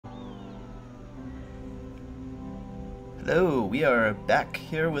Hello, we are back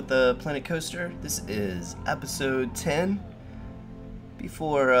here with the Planet Coaster. This is episode 10.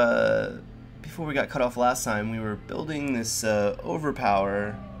 Before we got cut off last time, we were building this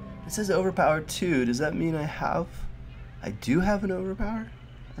overpower. It says overpower 2. Does that mean I do have an overpower?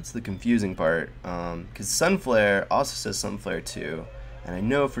 That's the confusing part. Because Sunflare also says Sunflare 2, and I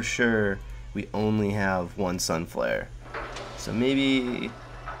know for sure we only have one Sunflare. So maybe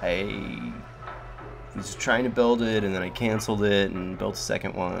I was trying to build it and then I canceled it and built a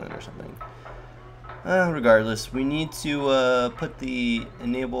second one or something. Regardless, we need to put the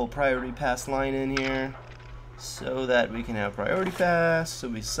enable priority pass line in here so that we can have priority pass, so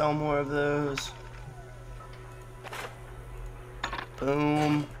we sell more of those.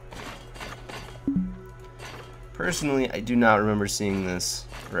 Boom. Personally, I do not remember seeing this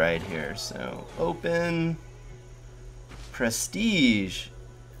right here, so open. Prestige.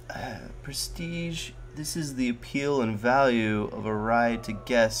 Prestige. This is the appeal and value of a ride to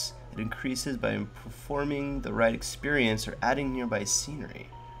guests. It increases by performing the ride experience or adding nearby scenery.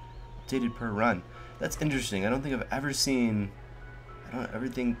 Updated per run. That's interesting. I don't think I've seen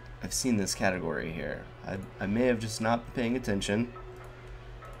this category here. I may have just not been paying attention.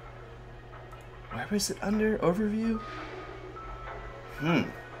 Where was it under? Overview? So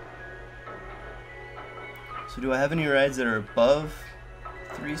do I have any rides that are above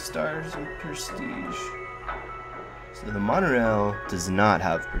 3 stars in Prestige? So the monorail does not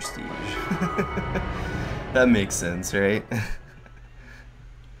have Prestige. That makes sense, right?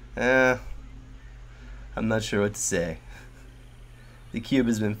 I'm not sure what to say. The cube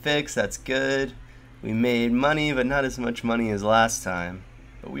has been fixed, that's good. We made money, but not as much money as last time.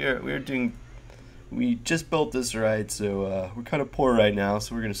 But we just built this ride, so we're kind of poor right now,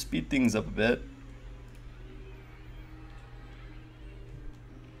 so we're gonna speed things up a bit.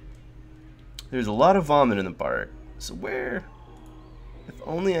 There's a lot of vomit in the park. So where, if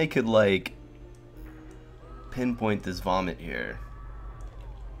only I could like pinpoint this vomit here.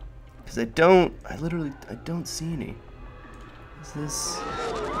 Because I don't see any. Is this?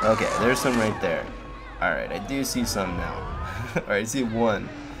 Okay, there's some right there. Alright, I do see some now. Alright, I see one.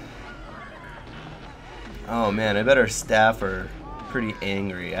 Oh man, I bet our staff are pretty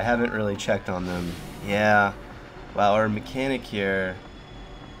angry. I haven't really checked on them. Yeah. Wow, our mechanic here.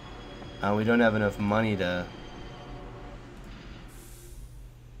 We don't have enough money to...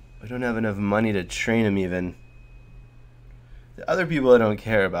 train him even. The other people I don't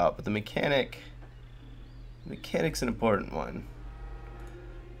care about, but the mechanic's an important one.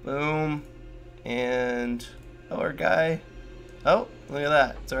 Boom. And... oh, our guy... oh, look at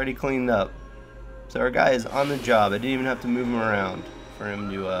that. It's already cleaned up. So our guy is on the job. I didn't even have to move him around for him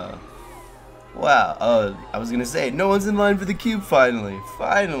to, wow. Oh, I was gonna say, no one's in line for the cube finally.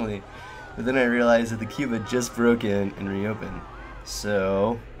 Finally. But then I realized that the cube had just broken and reopened.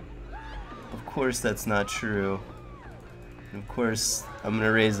 So, of course that's not true. And of course, I'm gonna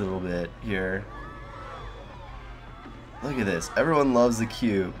raise it a little bit here. Look at this. Everyone loves the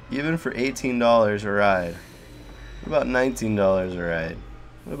cube, even for $18 a ride. What about $19 a ride?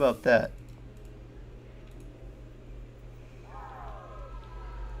 What about that?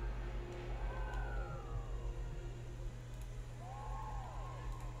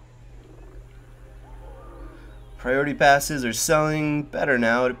 Priority passes are selling better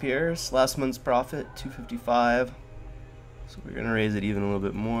now, it appears. Last month's profit, $255. So we're gonna raise it even a little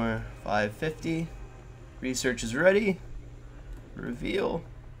bit more, $550. Research is ready. Reveal.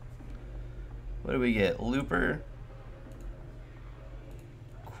 What do we get? Looper.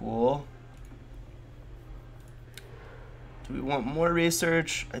 Cool. Do we want more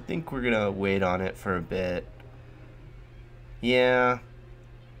research? I think we're gonna wait on it for a bit. Yeah.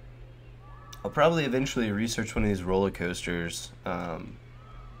 I'll probably eventually research one of these roller coasters.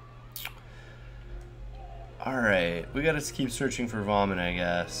 Alright, we gotta keep searching for vomit, I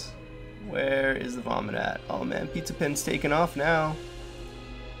guess. Where is the vomit at? Oh man, Pizza Pin's taking off now.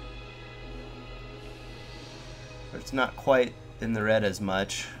 But it's not quite in the red as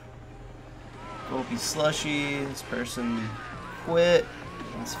much. Gulpy Slushy, this person quit.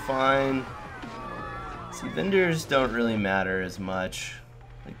 That's fine. See, vendors don't really matter as much.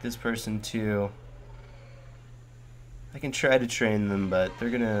 Like this person too. I can try to train them, but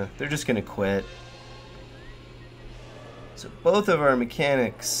they're just gonna quit. So both of our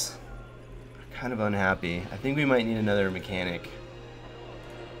mechanics are kind of unhappy. I think we might need another mechanic.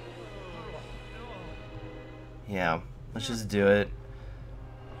 Yeah, let's just do it.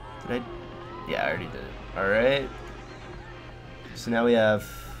 Did I? Yeah, I already did it. Alright. So now we have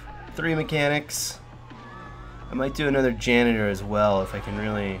 3 mechanics. I might do another janitor as well if I can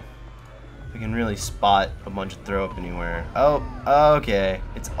really I can really spot a bunch of throw up anywhere. Oh, okay.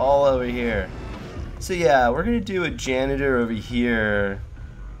 It's all over here. So yeah, we're gonna do a janitor over here.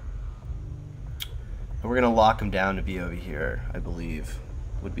 And we're gonna lock him down to be over here, I believe.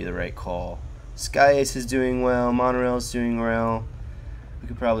 Would be the right call. Sky Ace is doing well, Monorail is doing well. We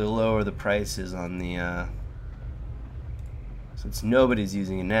could probably lower the prices on the, since nobody's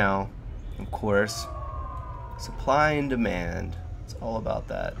using it now, of course. Supply and demand. It's all about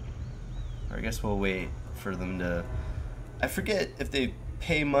that. Or I guess we'll wait for them to... I forget if they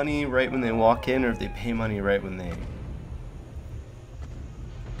pay money right when they walk in or if they pay money right when they...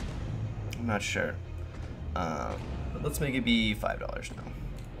 I'm not sure. But let's make it be $5 now.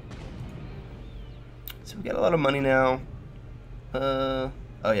 So we got a lot of money now. Oh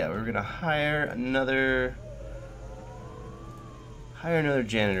yeah, we're gonna hire another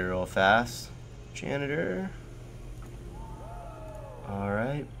janitor real fast. Janitor.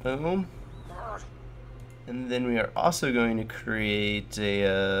 Alright, boom. And then we are also going to create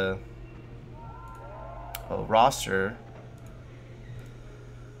a roster.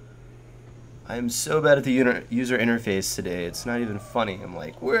 I am so bad at the user interface today, it's not even funny. I'm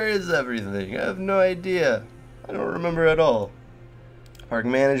like, where is everything? I have no idea. I don't remember at all. Park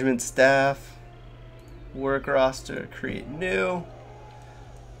management staff, work roster, create new.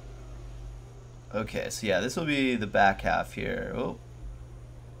 Okay, so yeah, this will be the back half here. Oh,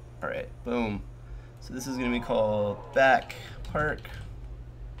 all right, boom. So this is gonna be called back park.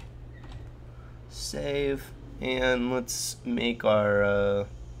 Save, and let's make our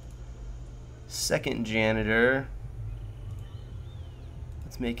second janitor.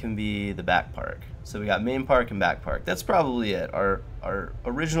 Let's make him be the back park. So we got main park and back park. That's probably it. Our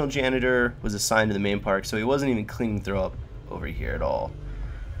original janitor was assigned to the main park, so he wasn't even cleaning throw up over here at all.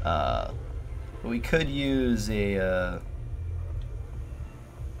 But we could use a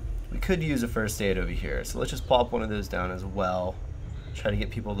first aid over here. So let's just plop one of those down as well. Try to get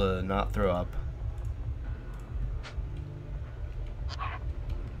people to not throw up.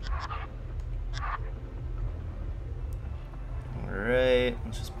 Alright,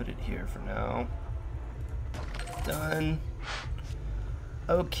 let's just put it here for now. Done.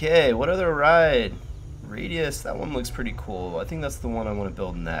 Okay, what other ride? Radius, that one looks pretty cool. I think that's the one I want to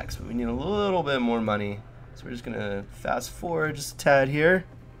build next, but we need a little bit more money. So we're just gonna fast forward just a tad here,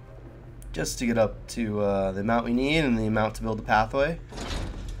 just to get up to the amount we need and the amount to build the pathway.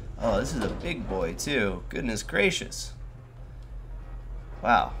 Oh, this is a big boy too. Goodness gracious.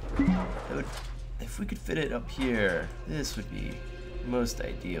 Wow. If we could fit it up here, this would be most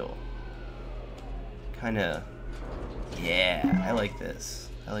ideal. Kinda, yeah, I like this.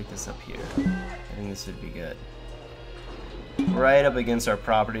 I like this up here. I think this would be good. Right up against our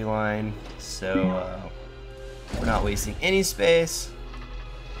property line, so we're not wasting any space.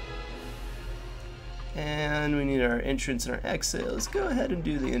 And we need our entrance and our exit. Let's go ahead and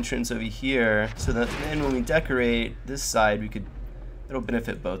do the entrance over here, so that then when we decorate this side, it'll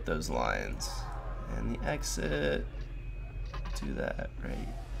benefit both those lines. And the exit, do that right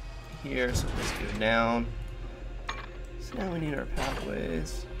here, so let's go down. So now we need our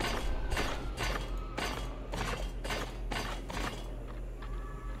pathways.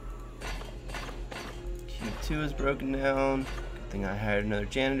 Cube 2 is broken down. Good thing I hired another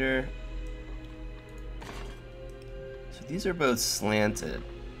janitor. So these are both slanted.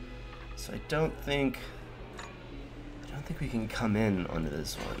 So I don't think we can come in onto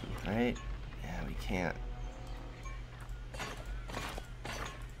this one, right? Yeah, we can't.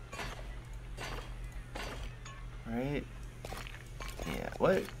 Right? Yeah,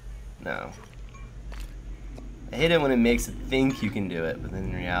 what? No. I hate it when it makes it think you can do it, but then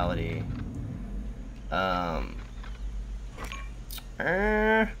in reality,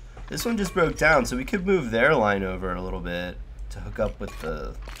 this one just broke down, so we could move their line over a little bit to hook up with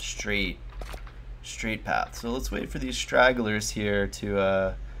the straight path. So let's wait for these stragglers here to,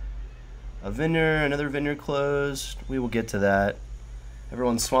 a vendor, another vendor closed. We will get to that.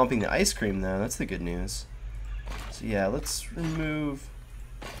 Everyone's swamping the ice cream though, that's the good news. So yeah, let's remove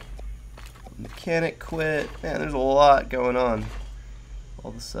mechanic quit. Man, there's a lot going on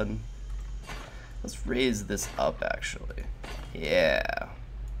all of a sudden. Let's raise this up actually. Yeah.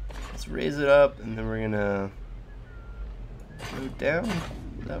 Let's raise it up and then we're gonna go down.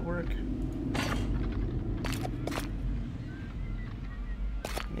 Does that work?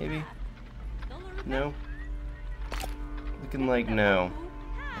 Maybe? No? Looking like no.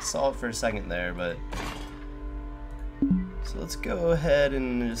 I saw it for a second there, but... So let's go ahead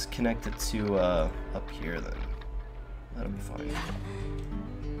and just connect it to up here then. That'll be fine.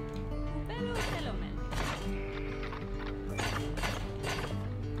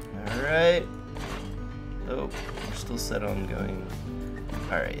 Alright. Oh, we're still set on going.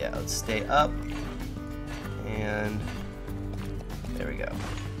 Alright, yeah, let's stay up. And there we go.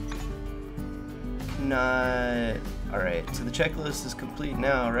 Not. Alright, so the checklist is complete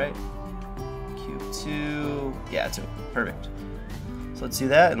now, right? Q2. Yeah, it's open. Perfect. So let's do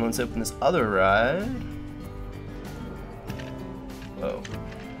that, and let's open this other ride. Whoa.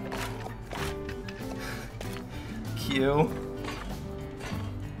 Q.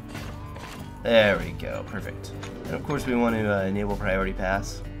 There we go. Perfect. And of course we want to enable priority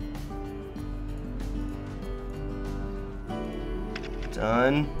pass.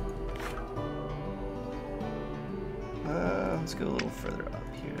 Done. Let's go a little further up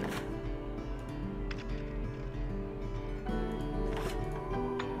here.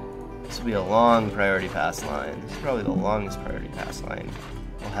 This will be a long priority pass line. This is probably the longest priority pass line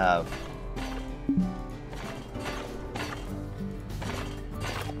we'll have.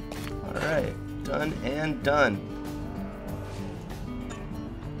 Alright, done and done.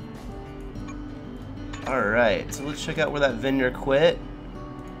 Alright, so let's check out where that vendor quit.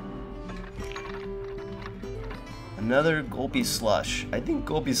 Another Gulpy Slush. I think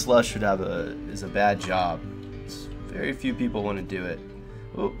Gulpy Slush is a bad job. Very few people want to do it.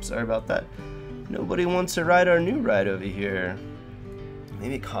 Oops, sorry about that. Nobody wants to ride our new ride over here.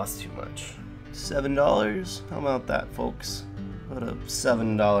 Maybe it costs too much. $7? How about that, folks? What a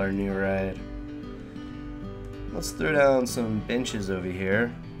 $7 new ride. Let's throw down some benches over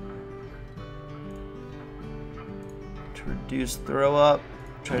here to reduce throw up.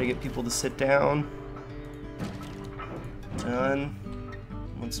 Try to get people to sit down. Done.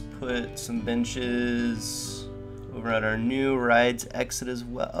 Let's put some benches over at our new ride's exit as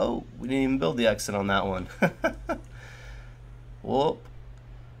well. Oh, we didn't even build the exit on that one. Well,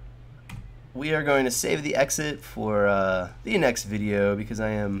 we are going to save the exit for the next video because I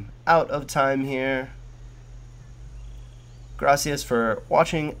am out of time here. Gracias for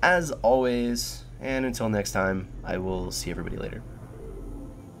watching as always, and until next time, I will see everybody later.